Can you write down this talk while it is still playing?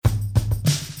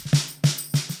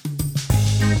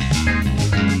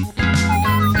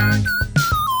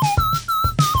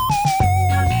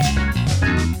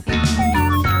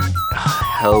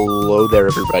Hello there,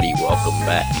 everybody. Welcome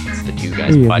back. It's the Two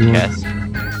Guys Hey, podcast.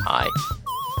 Hi,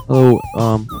 Hello,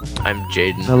 I'm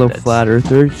Jaden. hello, flat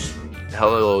earthers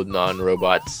Hello,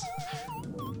 non-robots.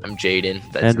 I'm Jaden.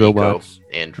 That's and Nico. robots.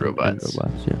 And robots. And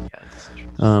robots, yeah. Yeah, that's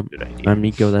a good idea. I'm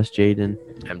Nico. That's Jaden.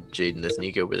 I'm Jaden. That's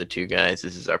Nico. We're the Two Guys.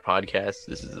 This is our podcast.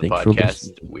 This is the Thanks for podcast.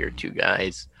 listening. We're two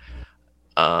guys.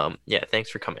 Yeah. Thanks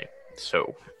for coming.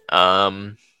 So,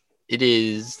 it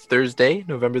is Thursday,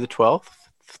 November the 12th.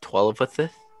 12th.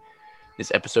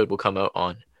 This episode will come out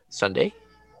on Sunday,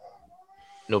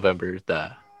 November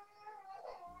the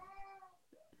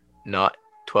not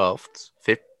 12th,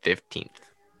 15th. Do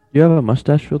you have a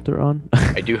mustache filter on?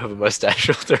 I do have a mustache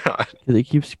filter on. Because it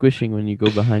keeps squishing when you go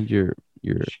behind your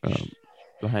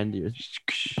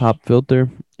pop filter.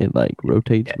 It like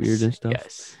rotates weird and stuff.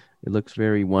 Yes. It looks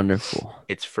very wonderful.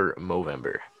 It's for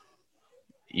Movember.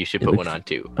 You should It put looks- one on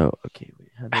too. Oh, okay. Wait,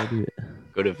 how do I do it?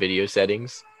 Go to video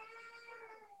settings.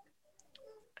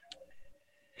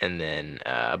 And then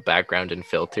background and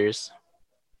filters.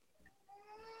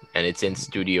 And it's in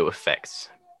Studio Effects.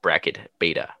 Bracket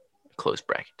beta. Close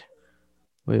bracket.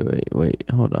 Wait.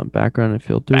 Hold on. Background and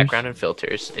filters. Background and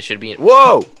filters. It should be in.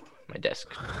 Whoa! My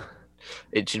desk.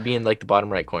 It should be in like the bottom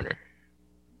right corner.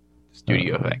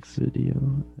 Studio Effects.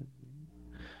 Video.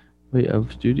 Wait,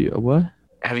 studio. What?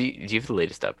 Do you have the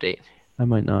latest update? I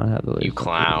might not have the latest. You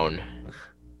clown.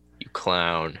 You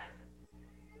clown.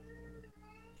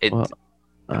 It. Well,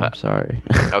 I'm sorry.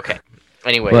 Okay.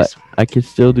 Anyways. But I can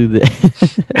still do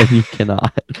this, and you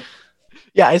cannot.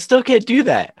 Yeah, I still can't do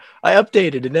that. I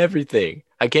updated and everything.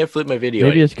 I can't flip my video.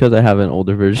 Maybe it's because I have an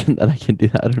older version that I can do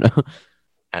that. I don't know.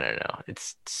 I don't know.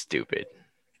 It's stupid.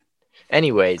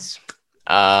 Anyways,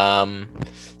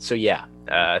 so yeah,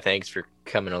 thanks for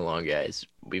coming along, guys.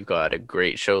 We've got a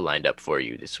great show lined up for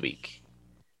you this week.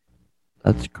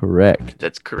 That's correct.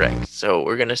 That's correct. So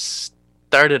we're gonna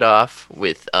start it off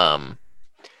with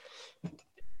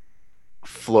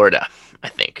Florida, I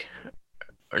think.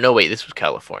 Or no, wait, this was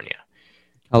California.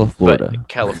 California. But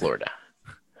California.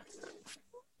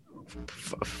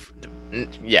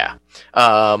 Yeah.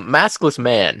 Maskless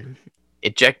man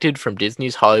ejected from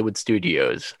Disney's Hollywood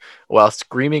studios while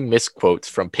screaming misquotes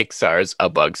from Pixar's A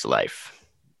Bug's Life.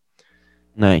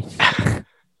 Nice.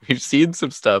 We've seen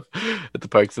some stuff at the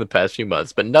parks in the past few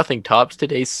months, but nothing tops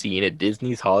today's scene at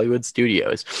Disney's Hollywood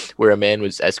studios, where a man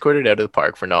was escorted out of the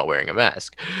park for not wearing a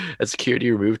mask. As security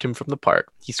removed him from the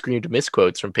park, he screamed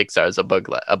misquotes from Pixar's A Bug's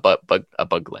Life.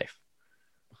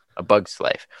 Bug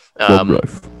life.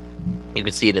 You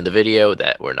can see it in the video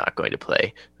that we're not going to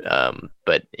play,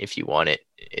 but if you want it,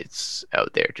 it's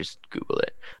out there. Just Google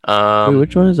it. Wait,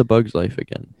 which one is A Bug's Life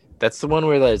again? That's the one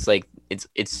where it's like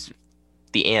it's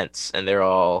the ants and they're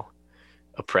all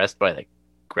oppressed by like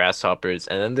grasshoppers,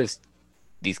 and then there's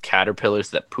these caterpillars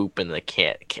that poop and the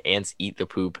ants eat the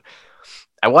poop.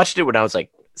 I watched it when I was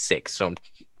like 6, so I'm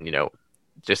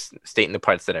just stating the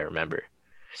parts that I remember.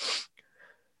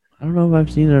 I don't know if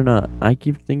I've seen it or not. I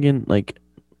keep thinking like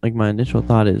my initial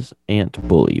thought is Ant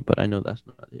Bully, but I know that's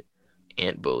not it.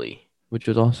 Ant Bully, Which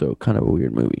was also kind of a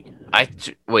weird movie. I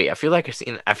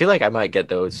feel like I might get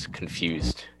those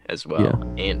confused as well.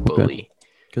 Yeah. Ant Bully.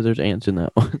 Because there's ants in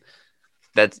that one.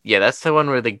 That's the one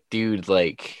where the dude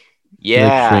like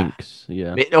Like shrinks.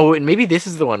 Yeah. Oh, and maybe this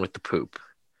is the one with the poop.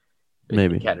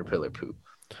 Maybe. The caterpillar poop.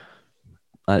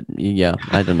 I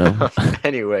don't know.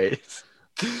 Anyways,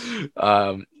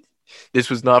 this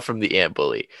was not from the Ant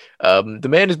Bully. The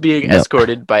man is being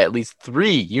escorted by at least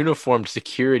 3 uniformed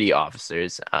security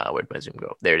officers. Where'd my Zoom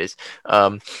go? There it is.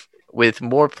 With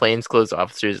more plainclothes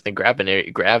officers in the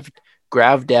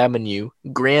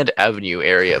Grand Avenue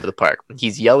area of the park.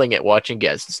 He's yelling at watching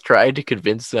guests, trying to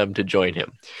convince them to join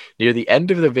him. Near the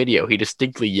end of the video, he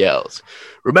distinctly yells,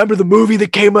 "Remember the movie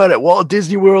that came out at Walt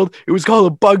Disney World? It was called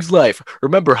A Bug's Life.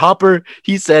 Remember Hopper?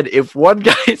 He said, if one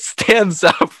guy stands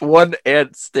up, one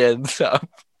ant stands up."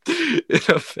 In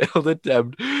a failed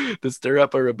attempt to stir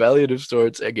up a rebellion of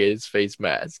sorts against face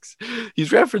masks. He's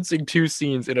referencing 2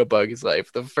 scenes in A Bug's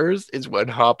Life. The first is when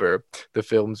Hopper, the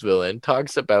film's villain,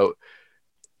 talks about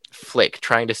Flick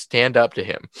trying to stand up to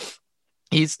him.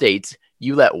 He states,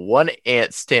 "You let one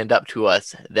ant stand up to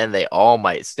us, then they all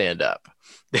might stand up."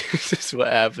 This is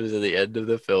what happens at the end of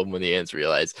the film when the ants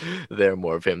realize they're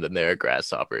more of him than they are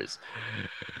grasshoppers.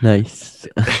 Nice.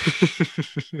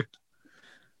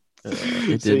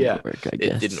 It didn't work, I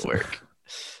guess. It didn't work.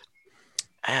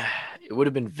 It would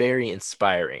have been very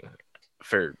inspiring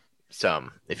for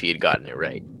some if he had gotten it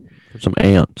right. For some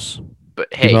ants. But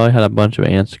He hey, probably had a bunch of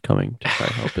ants coming to try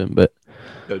to help him, but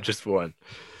no, just one.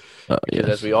 Because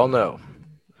as we all know,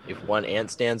 if one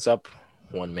ant stands up,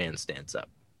 one man stands up.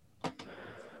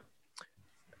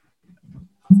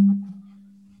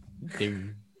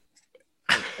 Ding.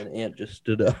 An ant just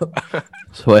stood up,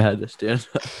 so I had to stand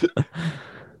up.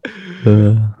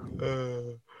 Uh,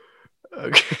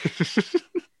 Okay.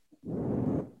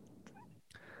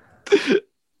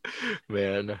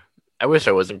 Man, I wish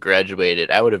I wasn't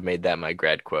graduated. I would have made that my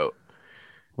grad quote.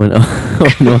 when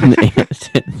when one ant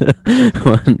stands up,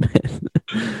 one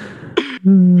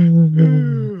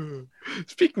man.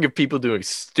 Speaking of people doing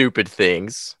stupid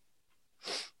things,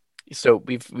 so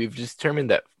we've determined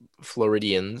that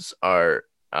Floridians are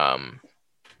not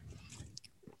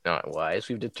wise.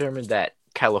 We've determined that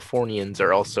Californians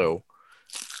are also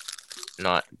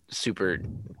not super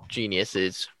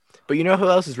geniuses. But you know who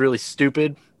else is really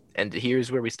stupid? And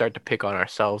here's where we start to pick on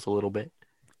ourselves a little bit.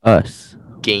 Us.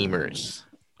 Gamers.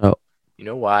 Oh. You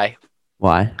know why?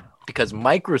 Why? Because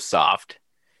Microsoft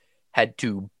had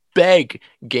to beg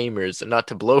gamers not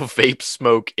to blow vape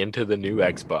smoke into the new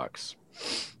Xbox.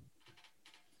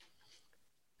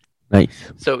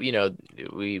 Nice. So, you know,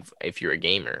 if you're a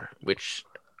gamer, which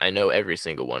I know every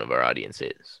single one of our audience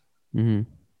is, Mm-hmm.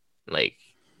 like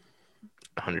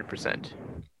 100%.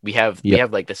 We have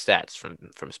like the stats from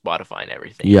Spotify and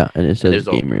everything. Yeah, and it says there's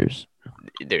gamers.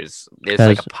 There's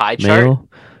like a pie chart Male,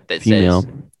 that female,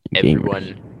 says gamers.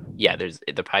 everyone. Yeah, there's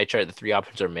the pie chart. The three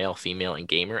options are male, female, and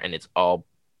gamer, and it's all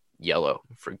yellow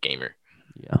for gamer.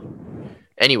 Yeah.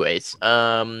 Anyways,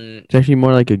 it's actually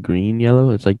more like a green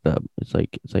yellow. It's like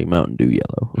Mountain Dew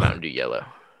yellow. Mountain Dew yellow.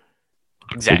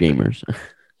 Exactly. For gamers.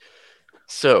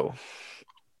 So,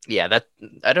 yeah, that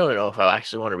I don't know if I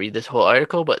actually want to read this whole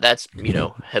article, but that's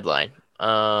headline.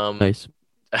 Nice.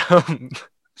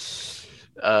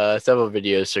 Several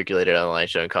videos circulated online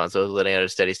showing consoles letting out a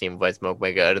steady stream of white smoke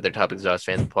make out of their top exhaust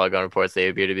fans. Polygon reports they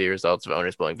appear to be results of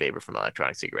owners blowing vapor from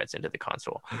electronic cigarettes into the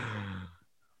console.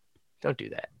 Don't do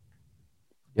that.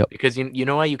 Yep. Because you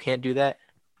know why you can't do that?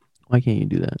 Why can't you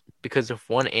do that? Because if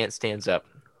one ant stands up,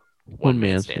 one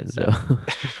man stands up.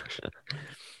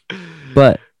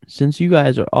 But since you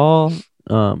guys are all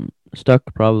stuck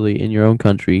probably in your own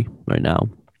country right now,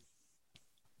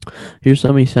 here's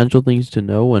some essential things to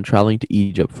know when traveling to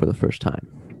Egypt for the first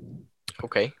time.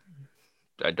 Okay.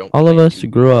 All of us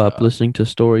grew up listening to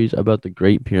stories about the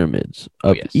Great Pyramids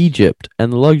of Egypt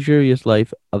and the luxurious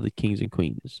life of the kings and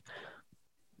queens.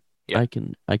 Yeah.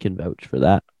 I can vouch for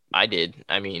that. I did.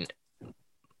 I mean,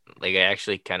 like I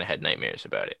actually kind of had nightmares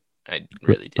about it. I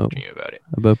really did dream about it.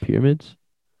 About pyramids?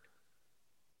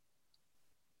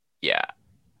 Yeah.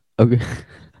 Okay.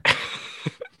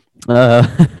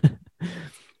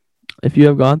 If you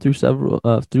have gone through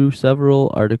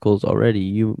several articles already,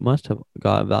 you must have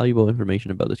got valuable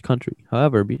information about this country.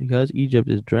 However, because Egypt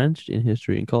is drenched in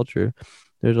history and culture,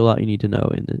 there's a lot you need to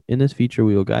know. In this feature,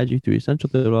 we will guide you through essential.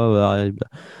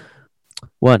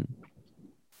 1.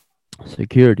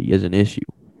 Security is an issue.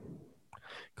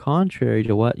 Contrary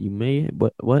to what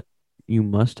you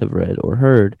must have read or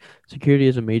heard, security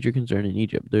is a major concern in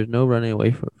Egypt. There's no running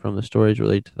away from the stories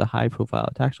related to the high-profile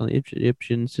attacks on the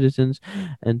Egyptian citizens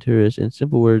and tourists. In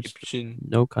simple words,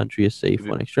 no country is safe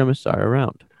when extremists are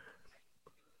around.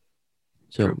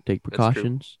 So take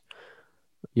precautions.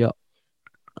 Yep.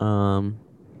 So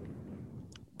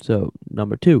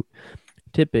number 2,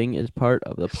 tipping is part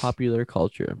of the popular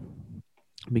culture.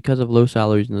 Because of low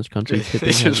salaries in this country,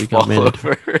 tipping has become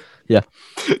mandatory. Yeah.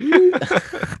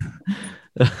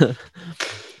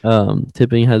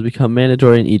 Tipping has become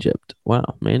mandatory in Egypt.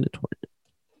 Wow, mandatory.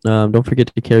 Don't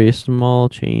forget to carry a small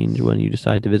change when you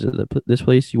decide to visit this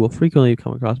place. You will frequently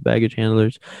come across baggage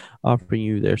handlers offering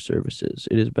you their services.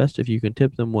 It is best if you can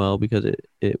tip them well because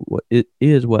it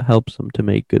is what helps them to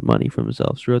make good money for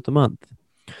themselves throughout the month.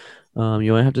 You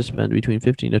only have to spend between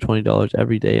 $15 to $20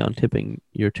 every day on tipping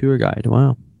your tour guide.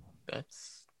 Wow.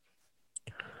 That's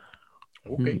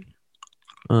okay.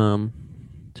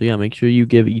 So yeah, make sure you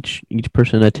give each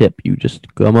person a tip. You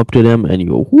just come up to them and you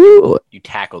go, whoo! You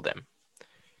tackle them.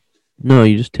 No,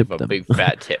 you just tip them. A big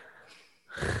fat tip.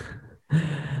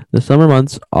 The summer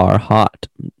months are hot.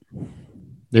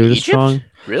 There's a strong.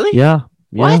 Really? Yeah.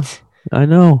 What? I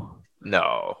know.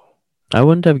 No. I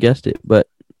wouldn't have guessed it, but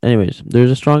anyways,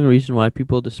 there's a strong reason why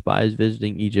people despise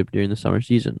visiting Egypt during the summer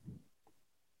season.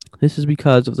 This is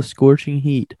because of the scorching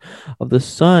heat of the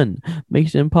sun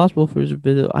makes it impossible for us to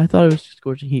visit. I thought it was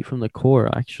scorching heat from the core,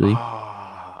 actually.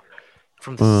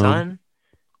 From the sun?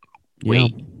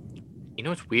 Wait. Yeah. You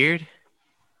know what's weird?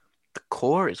 The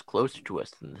core is closer to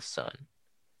us than the sun.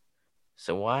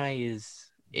 So why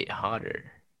is it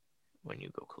hotter when you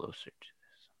go closer to the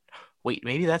sun? Wait,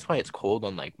 maybe that's why it's cold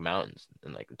on like mountains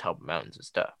and like the top of mountains and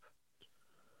stuff.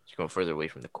 It's going further away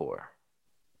from the core.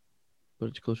 But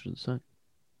it's closer to the sun.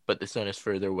 but the sun is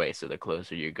further away, so the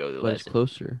closer you go, the But less. it's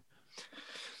closer.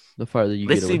 The farther you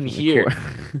get away Listen from here.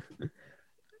 the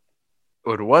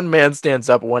core. When one man stands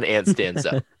up, one ant stands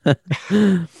up.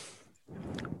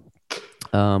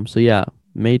 So yeah,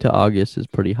 May to August is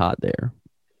pretty hot there,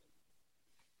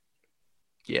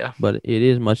 Yeah. but it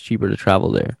is much cheaper to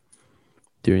travel there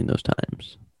during those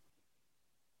times.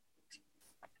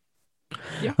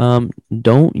 Yeah.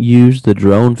 Don't use the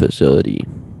drone facility.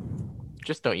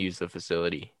 Just don't use the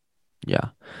facility. Yeah.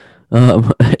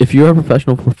 If you're a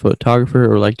professional photographer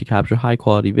or like to capture high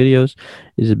quality videos,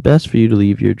 it is best for you to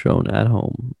leave your drone at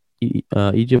home.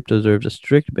 Egypt observes a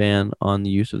strict ban on the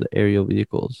use of the aerial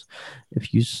vehicles.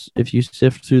 If you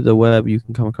sift through the web, you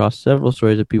can come across several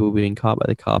stories of people being caught by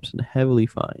the cops and heavily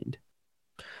fined.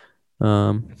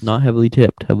 Not heavily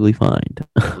tipped, heavily fined.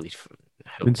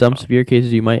 In some severe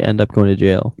cases, you might end up going to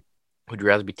jail. Would you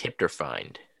rather be tipped or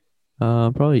fined?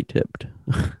 Probably tipped.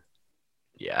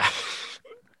 Yeah.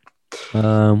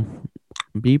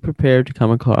 Be prepared to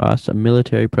come across a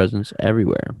military presence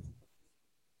everywhere.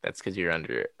 That's because you're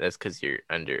under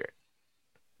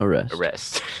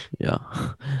Arrest. Yeah.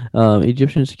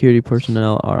 Egyptian security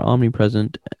personnel are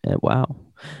omnipresent. Wow.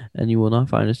 And you will not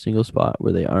find a single spot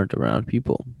where they aren't around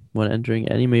people. When entering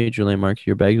any major landmarks,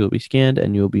 your bags will be scanned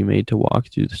and you will be made to walk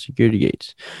through the security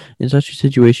gates. In such a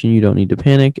situation, you don't need to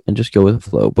panic and just go with the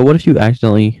flow. But what if you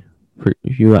accidentally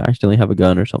have a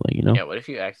gun or something, you know? Yeah, what if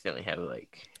you accidentally have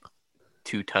like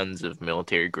 2 tons of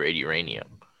military grade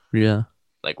uranium? Yeah.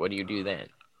 Like, what do you do then?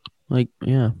 Like,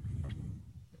 yeah.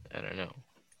 I don't know.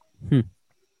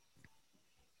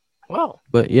 Well.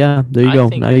 But yeah, there you go.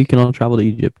 Now you can all travel to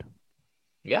Egypt.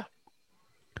 Yeah.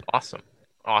 Awesome.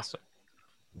 Let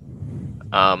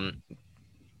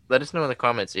us know in the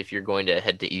comments if you're going to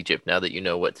head to Egypt now that you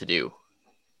know what to do.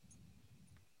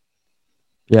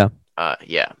 Yeah.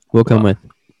 Yeah. We'll come with.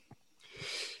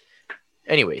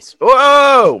 Anyways.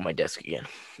 Whoa! My desk again.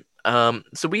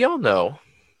 So we all know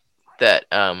that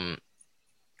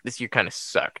this year kind of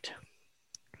sucked,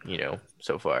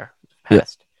 so far.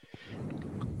 Past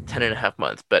 10.5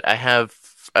 months. But I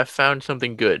found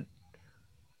something good.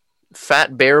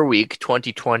 Fat Bear Week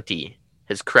 2020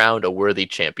 has crowned a worthy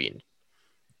champion.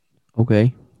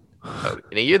 Okay.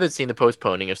 In a year that's seen the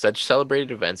postponing of such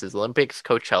celebrated events as Olympics,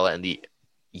 Coachella, and the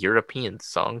European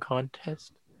Song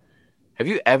Contest. Have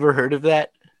you ever heard of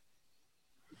that?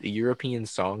 The European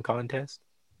Song Contest?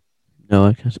 No,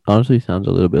 it honestly sounds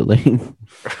a little bit lame.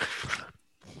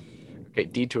 Okay,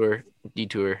 detour.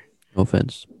 No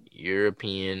offense.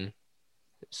 European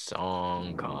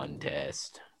Song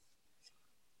Contest.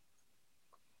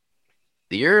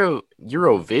 The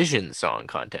Eurovision Song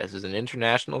Contest is an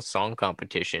international song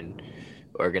competition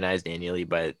organized annually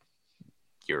by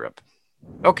Europe.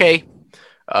 Okay.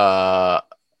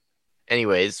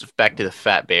 Anyways, back to the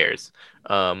fat bears.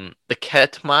 The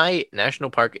Katmai National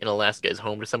Park in Alaska is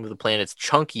home to some of the planet's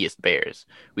chunkiest bears.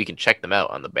 We can check them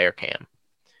out on the bear cam,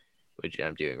 which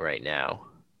I'm doing right now.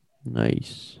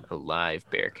 Nice. A live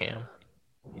bear cam.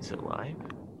 Is it live?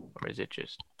 Or is it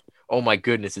just... Oh my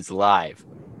goodness, it's live.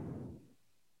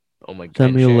 Oh my god.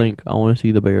 Send me a link. I want to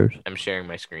see the bears. I'm sharing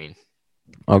my screen.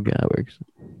 Okay, that works.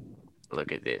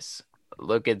 Look at this.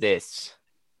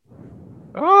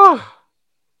 Oh!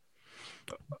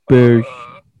 Bears.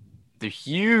 They're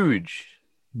huge.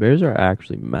 Bears are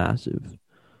actually massive.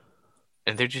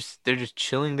 And they're just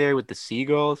chilling there with the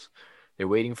seagulls. They're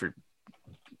waiting for...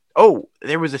 Oh,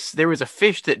 there was a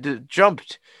fish that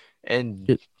jumped and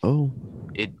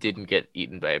it didn't get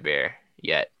eaten by a bear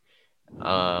yet.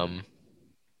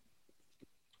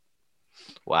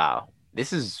 Wow.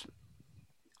 This is...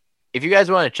 If you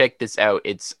guys want to check this out,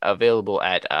 it's available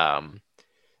at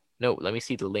no, let me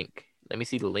see the link. Can you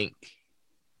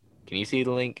see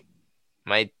the link?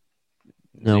 My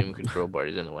Zoom control board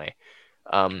is in the way.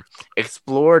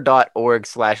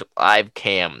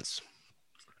 Explore.org/livecams.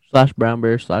 /brown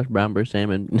bear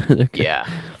salmon. Yeah.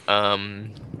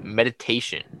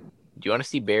 Meditation. Do you want to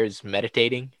see bears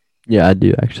meditating? Yeah, I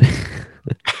do actually.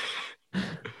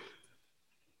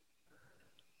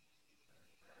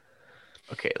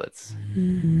 Okay, let's...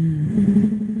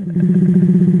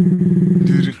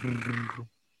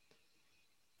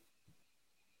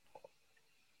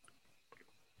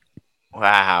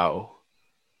 Wow.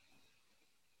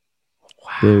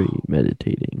 Very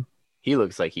meditating. He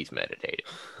looks like he's meditating.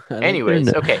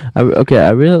 Anyways, okay. I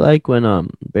really like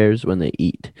when bears, when they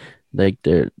eat, like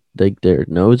their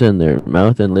nose and their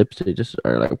mouth and lips, they just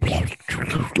are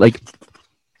like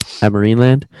at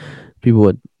Marineland.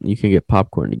 You can get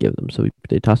popcorn to give them, so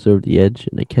they toss it over the edge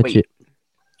and they catch it.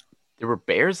 There were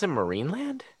bears in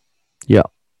Marineland? Yeah.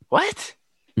 What?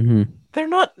 Hmm. They're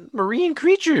not marine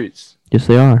creatures. Yes,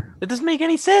 they are. That doesn't make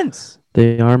any sense.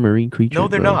 They are marine No, creatures,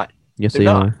 they're bro. not. Yes, They're they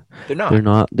not. are. They're They're not.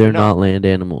 not. They're They're not. not land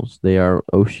animals. They are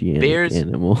oceanic Bears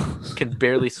animals. can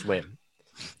barely swim,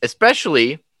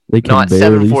 especially They can not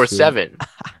barely swim. 747,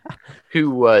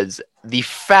 who was the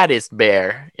fattest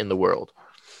bear in the world.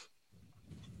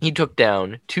 He took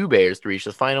down two bears to reach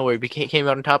the final, where he came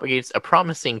out on top against a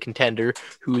promising contender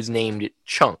who was named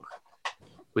Chunk,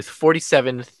 with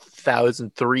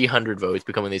 47,300 votes,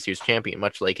 becoming this year's champion.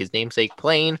 Much like his namesake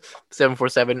plane,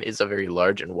 747 is a very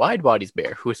large and wide-bodied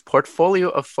bear whose portfolio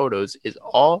of photos is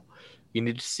all you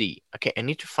need to see. Okay, I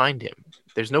need to find him.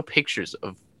 There's no pictures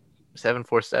of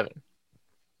 747.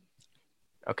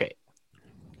 Okay.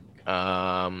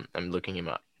 I'm looking him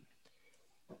up.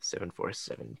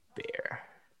 747 bear.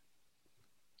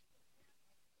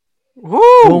 Woo!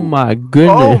 Oh my Oh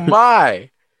goodness. my!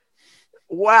 He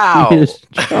Wow! is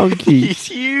chunky. He's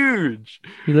huge.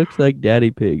 He looks like Daddy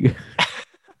Pig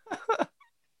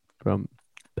from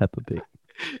Peppa Pig.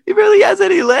 He barely has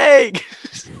any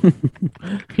legs.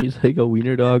 He's like a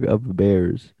wiener dog of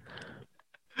bears.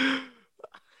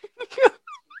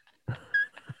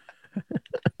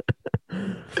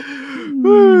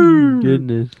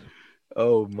 Goodness.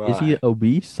 Oh Is he my.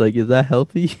 obese? Like, is that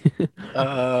healthy?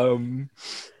 Can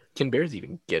bears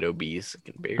even get obese?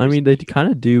 Can bears I mean, they be, kind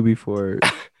of do before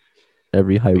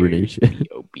every bears hibernation. be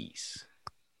obese?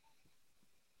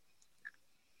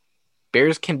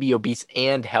 Bears can be obese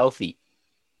and healthy,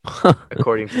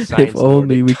 according to If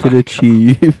only we could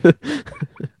achieve.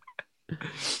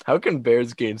 How can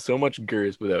bears gain so much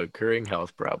girth without incurring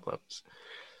health problems?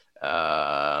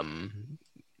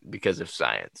 Because of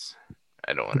science.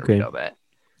 I don't want to read Okay. all that.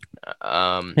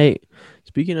 Hey,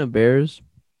 speaking of bears,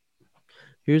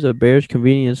 here's a bear's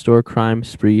convenience store crime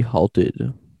spree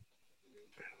halted.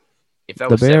 If that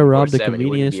The was bear robbed a 747, he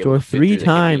wouldn't convenience be able store to fit 3 through the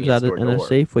times convenience at store and a door.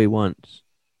 Safeway once.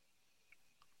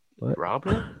 He What? robbed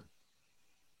them?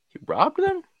 He robbed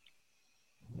them?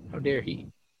 How dare he?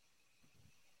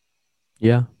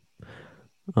 Yeah.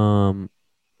 Um.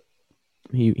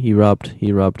 He robbed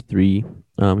 3.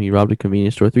 He robbed a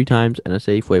convenience store 3 times and a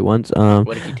Safeway once.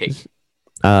 What did he take?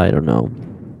 I don't know.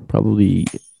 Probably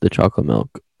the chocolate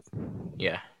milk.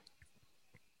 Yeah.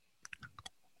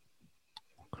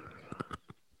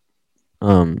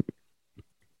 Um.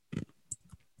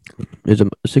 Is a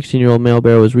 16-year-old male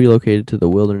bear was relocated to the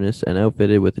wilderness and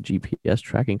outfitted with a GPS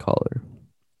tracking collar.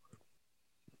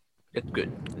 It's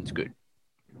good. It's good.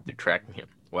 They're tracking him.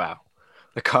 Wow.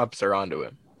 The cops are onto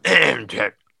him.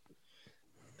 Check.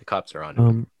 The cops are onto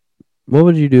him. What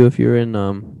would you do if you're in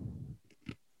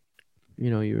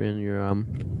you're in your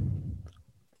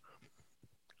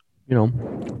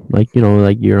like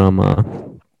you're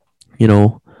you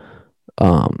know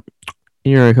um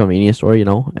you're in a convenience store, and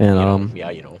Yeah,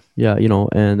 you know. yeah,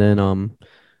 and then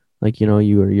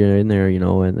you're in there,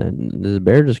 and then the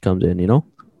bear just comes in, Yeah,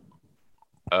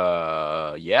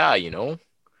 you know.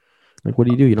 like what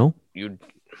do you do, You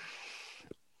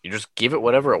you just give it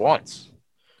whatever it wants.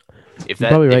 If You're that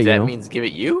probably if right, that means give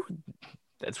it you,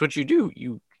 that's what you do.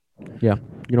 yeah,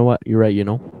 you know what, you're right,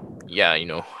 Yeah, you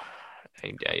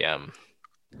know.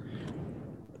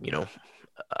 You know.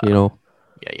 you know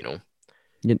Yeah,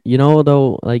 you know.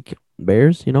 though, like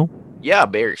bears, Yeah,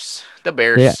 bears. The they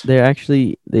bears. they're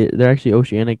actually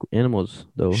oceanic animals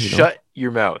though, Shut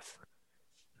your mouth.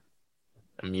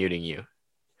 I'm muting you.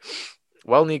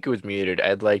 While Nico is muted,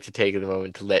 I'd like to take a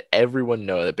moment to let everyone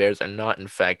know that bears are not, in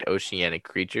fact, oceanic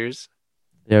creatures.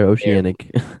 they're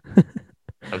oceanic.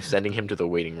 I'm sending him to the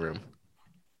waiting room.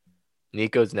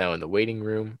 Nico's now in the waiting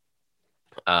room.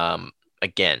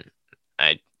 Again,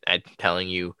 I'm telling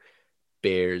you,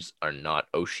 bears are not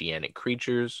oceanic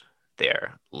creatures. They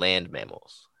are land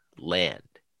mammals. Land.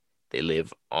 They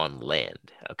live on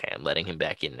land. Okay, I'm letting him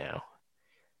back in now.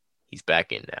 He's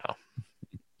back in now.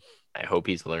 I hope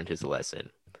he's learned his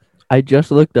lesson. I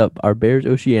just looked up, are bears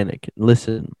oceanic?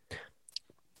 Listen,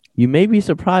 you may be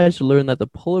surprised to learn that the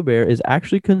polar bear is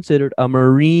actually considered a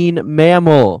marine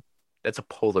mammal. That's a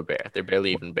polar bear. They're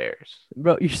barely even bears.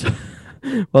 Bro,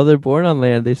 while they're born on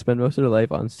land, they spend most of their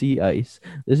life on sea ice.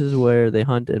 This is where they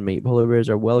hunt and mate. Polar bears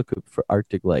are well equipped for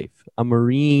Arctic life. A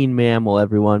marine mammal,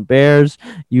 everyone. Bears,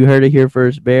 you heard it here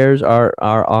first. Bears are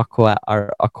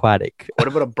aquatic. What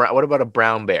about a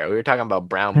brown bear? We were talking about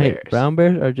brown Hey, bears. brown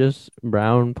bears are just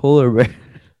brown polar bears.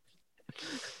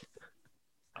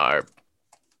 Are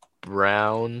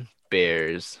brown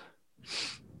bears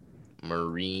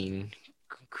marine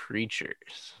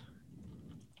creatures?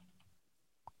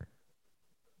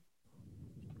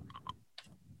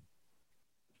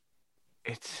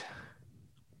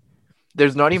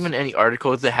 There's not even any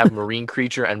articles that have marine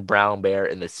creature and brown bear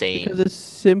in the same. Because it's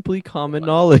simply common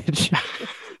knowledge.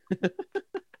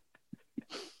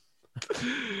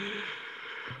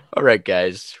 All right,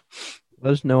 guys.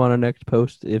 Let us know on our next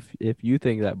post if you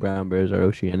think that brown bears are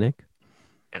oceanic.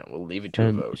 And we'll leave it to a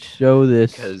And vote. show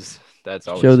this. Because that's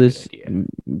always Show a good this. idea.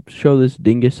 Show this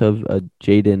dingus of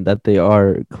Jaden that they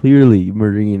are clearly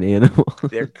marine animals.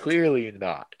 They're clearly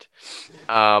not.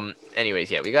 Anyways,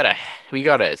 yeah, we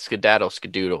gotta skedaddle.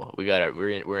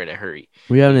 We're in a hurry.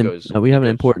 We have an Nico's-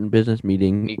 important business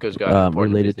meeting Nico's got an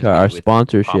important related business to our meeting with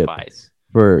sponsorship Popeyes.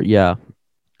 for yeah.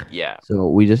 Yeah. So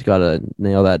we just gotta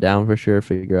nail that down for sure.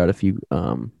 Figure out a few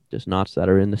just knots that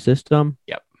are in the system.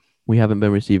 Yep. We haven't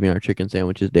been receiving our chicken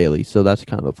sandwiches daily, so that's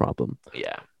kind of a problem.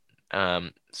 Yeah.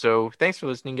 So thanks for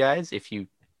listening, guys. If you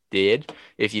did,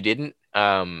 if you didn't,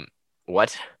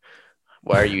 what?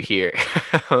 Why are you here?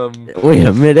 Wait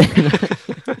a minute.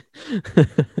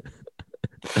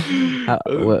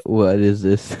 What is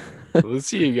this? We'll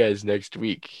see you guys next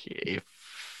week.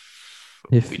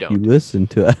 If we You don't, listen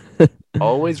to it.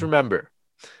 always remember: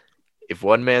 if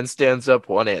one man stands up,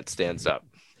 one ant stands up.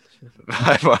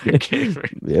 Bye, gamer.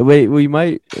 Wait, we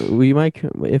might,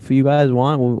 if you guys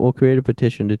want, we'll create a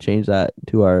petition to change that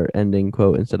to our ending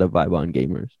quote instead of Vibe on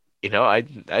Gamers. You know, I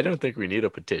don't think we need a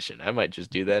petition. I might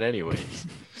just do that anyways.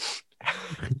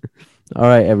 All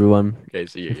right, everyone. Okay,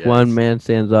 so If one man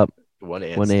stands up, one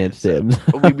ant stands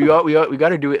up. we got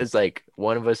to do it as like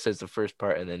one of us says the first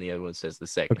part and then the other one says the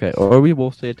second. Okay, or we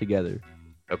both say it together.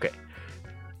 Okay.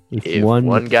 If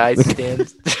one guy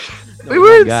stands, No, we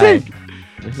were in guy. sync.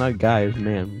 It's not guy, it's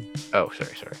man. Oh,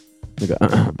 sorry. Okay.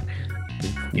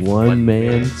 If one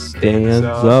man stands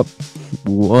up,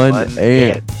 one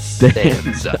ant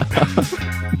stands up.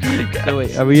 So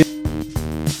wait, are we?